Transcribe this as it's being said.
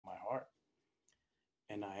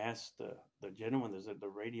I asked the gentleman, the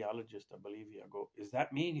radiologist, I believe. I go, is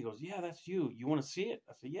that me? And he goes, yeah, that's you. You want to see it?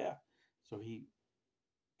 I said, yeah. So he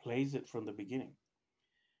plays it from the beginning.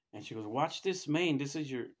 And she goes, watch this main. This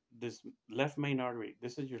left main artery.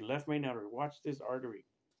 This is your left main artery. Watch this artery.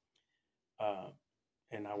 Uh,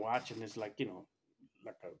 and I watch, and it's like,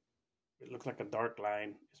 like it looks like a dark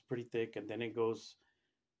line. It's pretty thick, and then it goes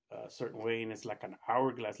a certain way, and it's like an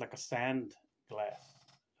hourglass, like a sand glass,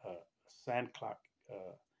 sand clock.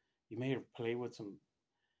 You may have played with some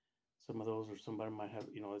of those, or somebody might have,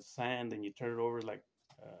 it's sand, and you turn it over like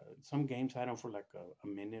some games had them for like a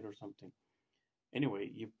minute or something.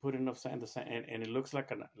 Anyway, you put enough sand, and it looks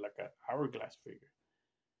like a hourglass figure.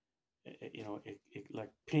 It like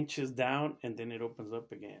pinches down and then it opens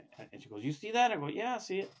up again. And she goes, "You see that?" I go, "Yeah, I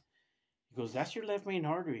see it." He goes, "That's your left main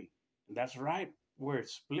artery. And that's right where it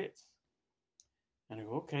splits." And I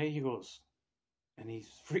go, "Okay." He goes, and he's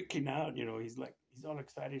freaking out. He's like, he's all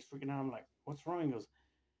excited. He's freaking out. I'm like, "What's wrong?" He goes,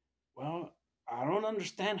 "Well, I don't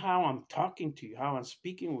understand how I'm talking to you, how I'm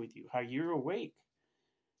speaking with you, how you're awake."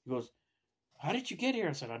 He goes, "How did you get here?"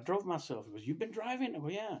 I said, "I drove myself." He goes, "You've been driving?" I go,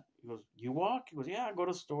 "Yeah." He goes, "You walk?" He goes, "Yeah, I go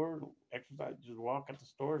to the store, exercise, just walk at the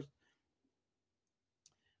stores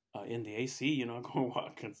in the AC, I go and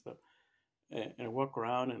walk and stuff. And I walk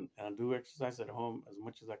around and I do exercise at home as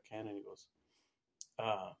much as I can." And he goes,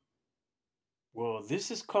 uh, "Well,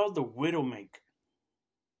 this is called the Widowmaker.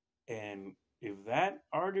 And if that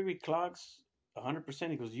artery clogs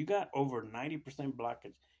 100%, he goes, you got over 90%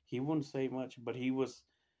 blockage." He wouldn't say much, but he was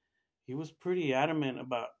pretty adamant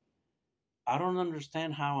about, "I don't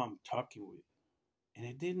understand how I'm talking with you." And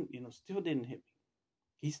it didn't, still didn't hit me.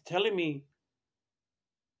 He's telling me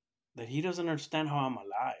that he doesn't understand how I'm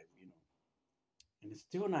alive. And it's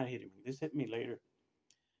still not hitting me. This hit me later.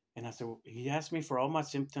 And I said, well, he asked me for all my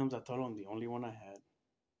symptoms. I told him the only one I had,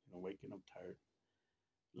 waking up tired,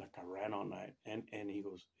 like I ran all night. And he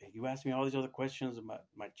goes, "You asked me all these other questions about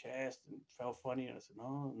my chest and it felt funny." And I said,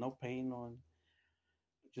 "No, no pain on,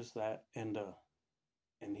 just that." And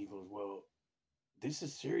he goes, "Well, this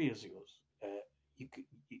is serious." He goes, "You could."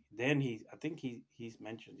 Then I think he's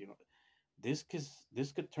mentioned,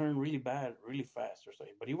 this could turn really bad really fast or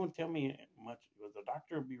something. But he won't tell me much. He goes, "The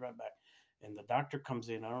doctor will be right back." And the doctor comes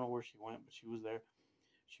in. I don't know where she went, but she was there.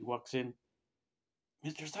 She walks in.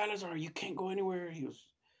 "Mr. Salazar, you can't go anywhere." He goes,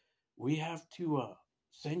 "We have to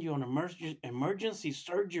send you on emergency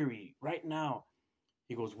surgery right now."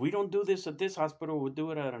 He goes, "We don't do this at this hospital. We'll do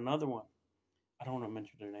it at another one." I don't want to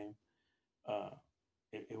mention their name. Uh,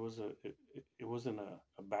 it wasn't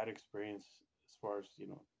a bad experience as far as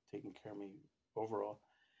taking care of me overall.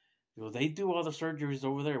 They do all the surgeries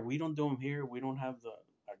over there. We don't do them here. We don't have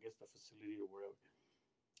I guess, the facility or wherever.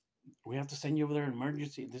 We have to send you over there in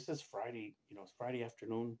emergency. This is Friday. It's Friday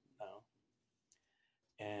afternoon now.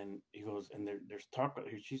 And he goes, and there's talk.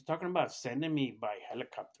 She's talking about sending me by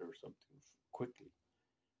helicopter or something quickly.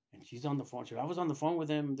 And she's on the phone. I was on the phone with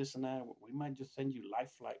him, this and that. We might just send you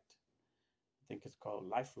Life Flight. I think it's called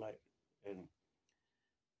Life Flight.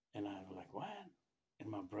 And I was like, "What?" And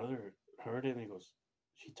my brother heard it and he goes,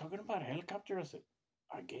 "She talking about a helicopter?" I said,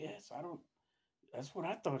 "I guess. I don't. That's what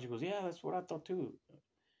I thought." She goes, "Yeah, that's what I thought too."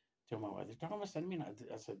 Tell my wife, "They're talking about sending me."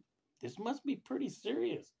 I said, "This must be pretty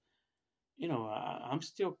serious." I'm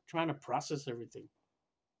still trying to process everything.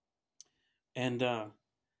 And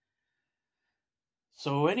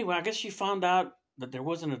so anyway, I guess she found out that there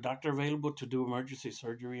wasn't a doctor available to do emergency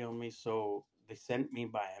surgery on me. So they sent me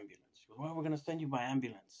by ambulance. She goes, "Well, we're going to send you by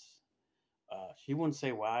ambulance." She wouldn't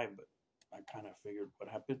say why, but I kind of figured what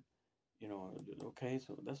happened. Okay,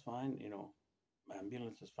 so that's fine.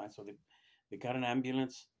 Ambulance is fine. So they got an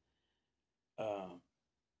ambulance. Uh,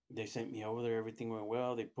 they sent me over there. Everything went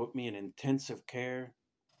well. They put me in intensive care,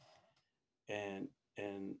 and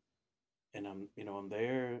and I'm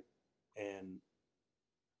there, and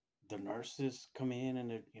the nurses come in,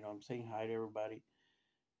 and I'm saying hi to everybody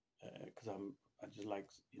because I just like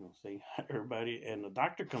saying hi to everybody. And the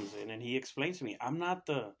doctor comes in and he explains to me, "I'm not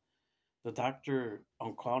the doctor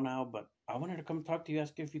on call now, but I wanted to come talk to you,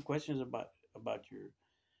 ask you a few questions about your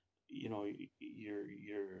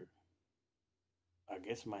your I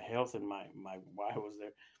guess my health and my why I was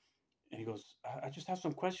there." And he goes, I just have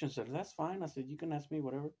some questions." I said, "That's fine." I said, "You can ask me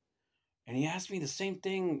whatever." And he asked me the same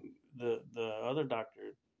thing the other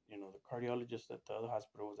doctor, the cardiologist at the other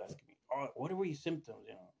hospital was asking me. "Oh, what were your symptoms?"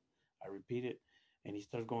 I repeated, and he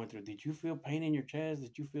starts going through. "Did you feel pain in your chest?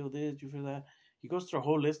 Did you feel this? Did you feel that?" He goes through a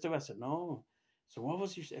whole list of it. I said, "No." "So what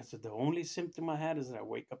was your?" I said, "The only symptom I had is that I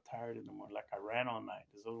wake up tired in the morning, like I ran all night."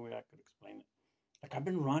 There's the only way I could explain it. Like I've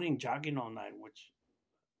been running, jogging all night, which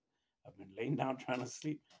I've been laying down trying to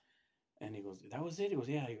sleep. And he goes, that was it. He goes,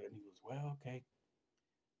 yeah. And he goes, well, okay.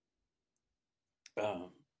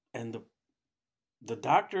 Um, and the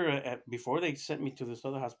doctor before they sent me to this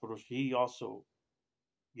other hospital, she also,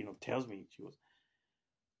 tells me, she goes,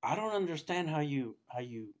 I don't understand how you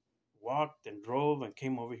walked and drove and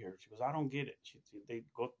came over here. She goes, I don't get it.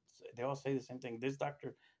 They all say the same thing. This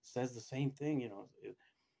doctor says the same thing.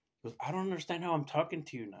 Goes, I don't understand how I'm talking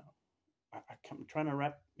to you now. I'm trying to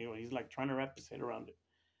wrap. He's like trying to wrap his head around it,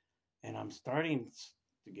 and I'm starting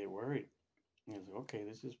to get worried. And he's like, okay,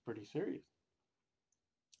 this is pretty serious.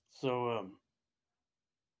 So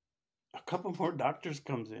a couple more doctors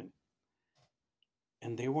comes in,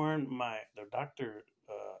 and they weren't the doctor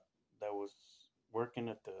that was working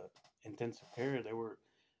at the intensive care. They were,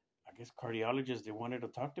 I guess, cardiologists. They wanted to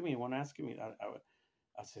talk to me. Want to ask me.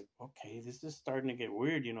 I said, okay, this is starting to get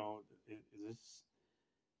weird. Is this?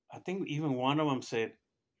 I think even one of them said,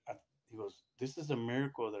 I, he goes, this is a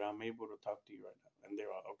miracle that I'm able to talk to you right now. And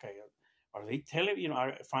they're all, okay. Are they telling me?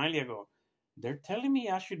 Finally I go, they're telling me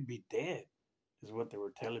I should be dead, is what they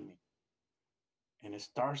were telling me. And it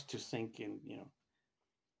starts to sink in.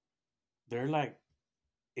 They're like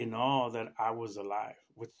in awe that I was alive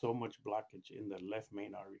with so much blockage in the left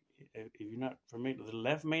main artery. If you're not familiar, the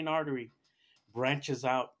left main artery branches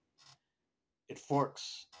out, it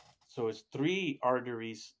forks. So it's three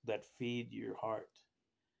arteries that feed your heart.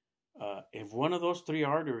 If one of those three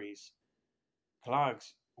arteries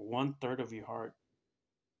clogs, 1/3 of your heart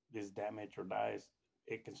is damaged or dies.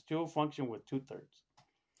 It can still function with 2/3.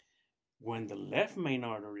 When the left main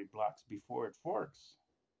artery blocks before it forks,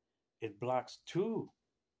 it blocks two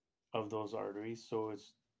of those arteries. So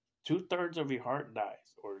it's 2/3 of your heart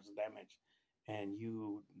dies or is damaged, and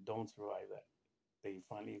you don't survive that. They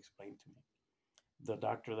finally explained to me. The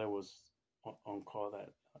doctor that was on call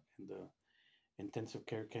that in the intensive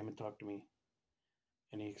care came and talked to me,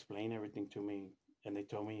 and he explained everything to me. And they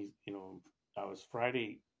told me, I was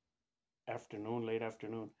Friday afternoon, late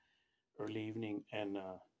afternoon, early evening, and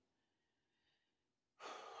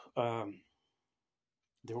um,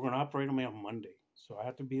 they were going to operate on me on Monday. So I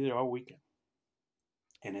had to be there all weekend.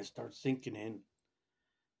 And it starts sinking in.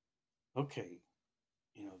 Okay,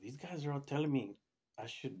 these guys are all telling me I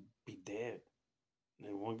should be dead.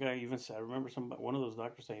 And one guy even said, I remember one of those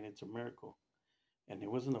doctors saying it's a miracle. And he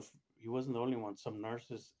wasn't the only one. Some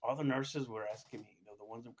nurses, all the nurses were asking me, the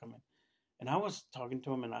ones that come in. And I was talking to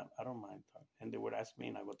them, and I don't mind talking. And they would ask me,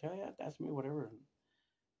 and I would tell you, ask me whatever.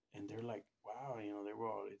 And they're like, wow, they were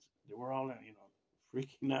all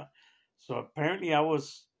freaking out. So apparently, I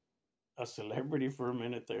was a celebrity for a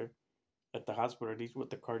minute there at the hospital, at least with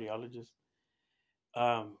the cardiologist.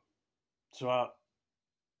 Um, so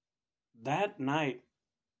that night,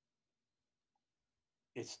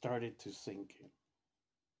 it started to sink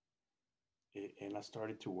in, and I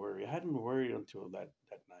started to worry. I hadn't worried until that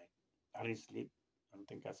night. I didn't sleep. I don't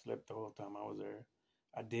think I slept the whole time I was there.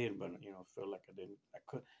 I did, but felt like I didn't.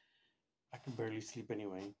 I could barely sleep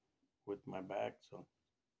anyway with my back. So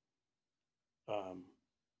um,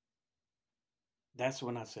 that's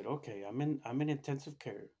when I said, okay, I'm in intensive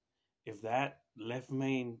care. If that left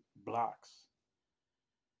main blocks,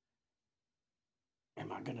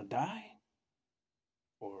 am I gonna die?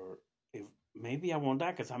 Or if maybe I won't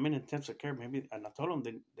die because I'm in intensive care. Maybe, and I told them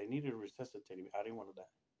they needed to resuscitate me. I didn't want to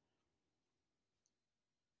die.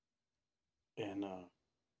 And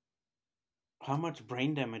how much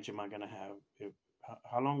brain damage am I gonna have?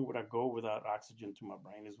 How long would I go without oxygen to my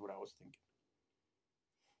brain? Is what I was thinking.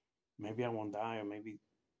 Maybe I won't die,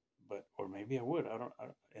 or maybe I would.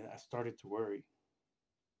 And I started to worry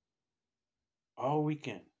all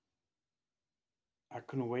weekend. I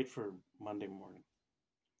couldn't wait for Monday morning.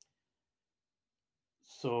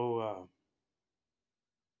 So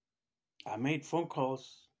I made phone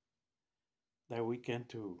calls that weekend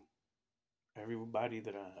to everybody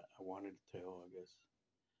that I wanted to tell, I guess.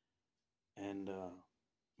 And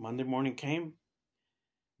Monday morning came.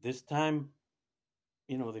 This time,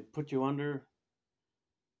 they put you under,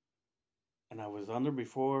 and I was under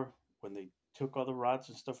before when they took all the rods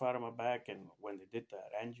and stuff out of my back, and when they did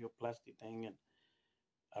that angioplasty thing, and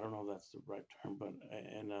I don't know if that's the right term, but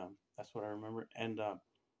and that's what I remember. And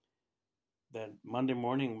that Monday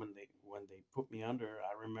morning when they put me under,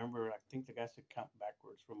 I remember I think the guy said count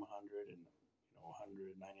backwards from 100 and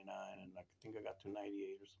 199, and I think I got to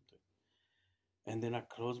 98 or something. And then I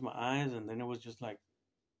closed my eyes, and then it was just like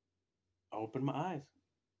I opened my eyes,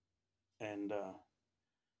 and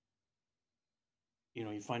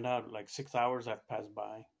you find out like 6 hours have passed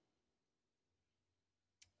by.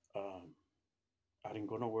 Um, I didn't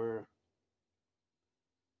go nowhere.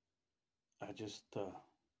 I just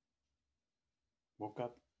woke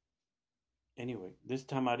up Anyway, this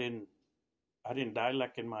time I didn't die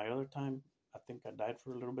like in my other time. I think I died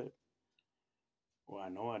for a little bit. Well, I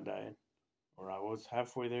know I died, or I was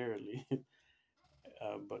halfway there at least.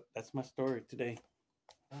 But that's my story today.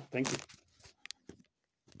 Thank you.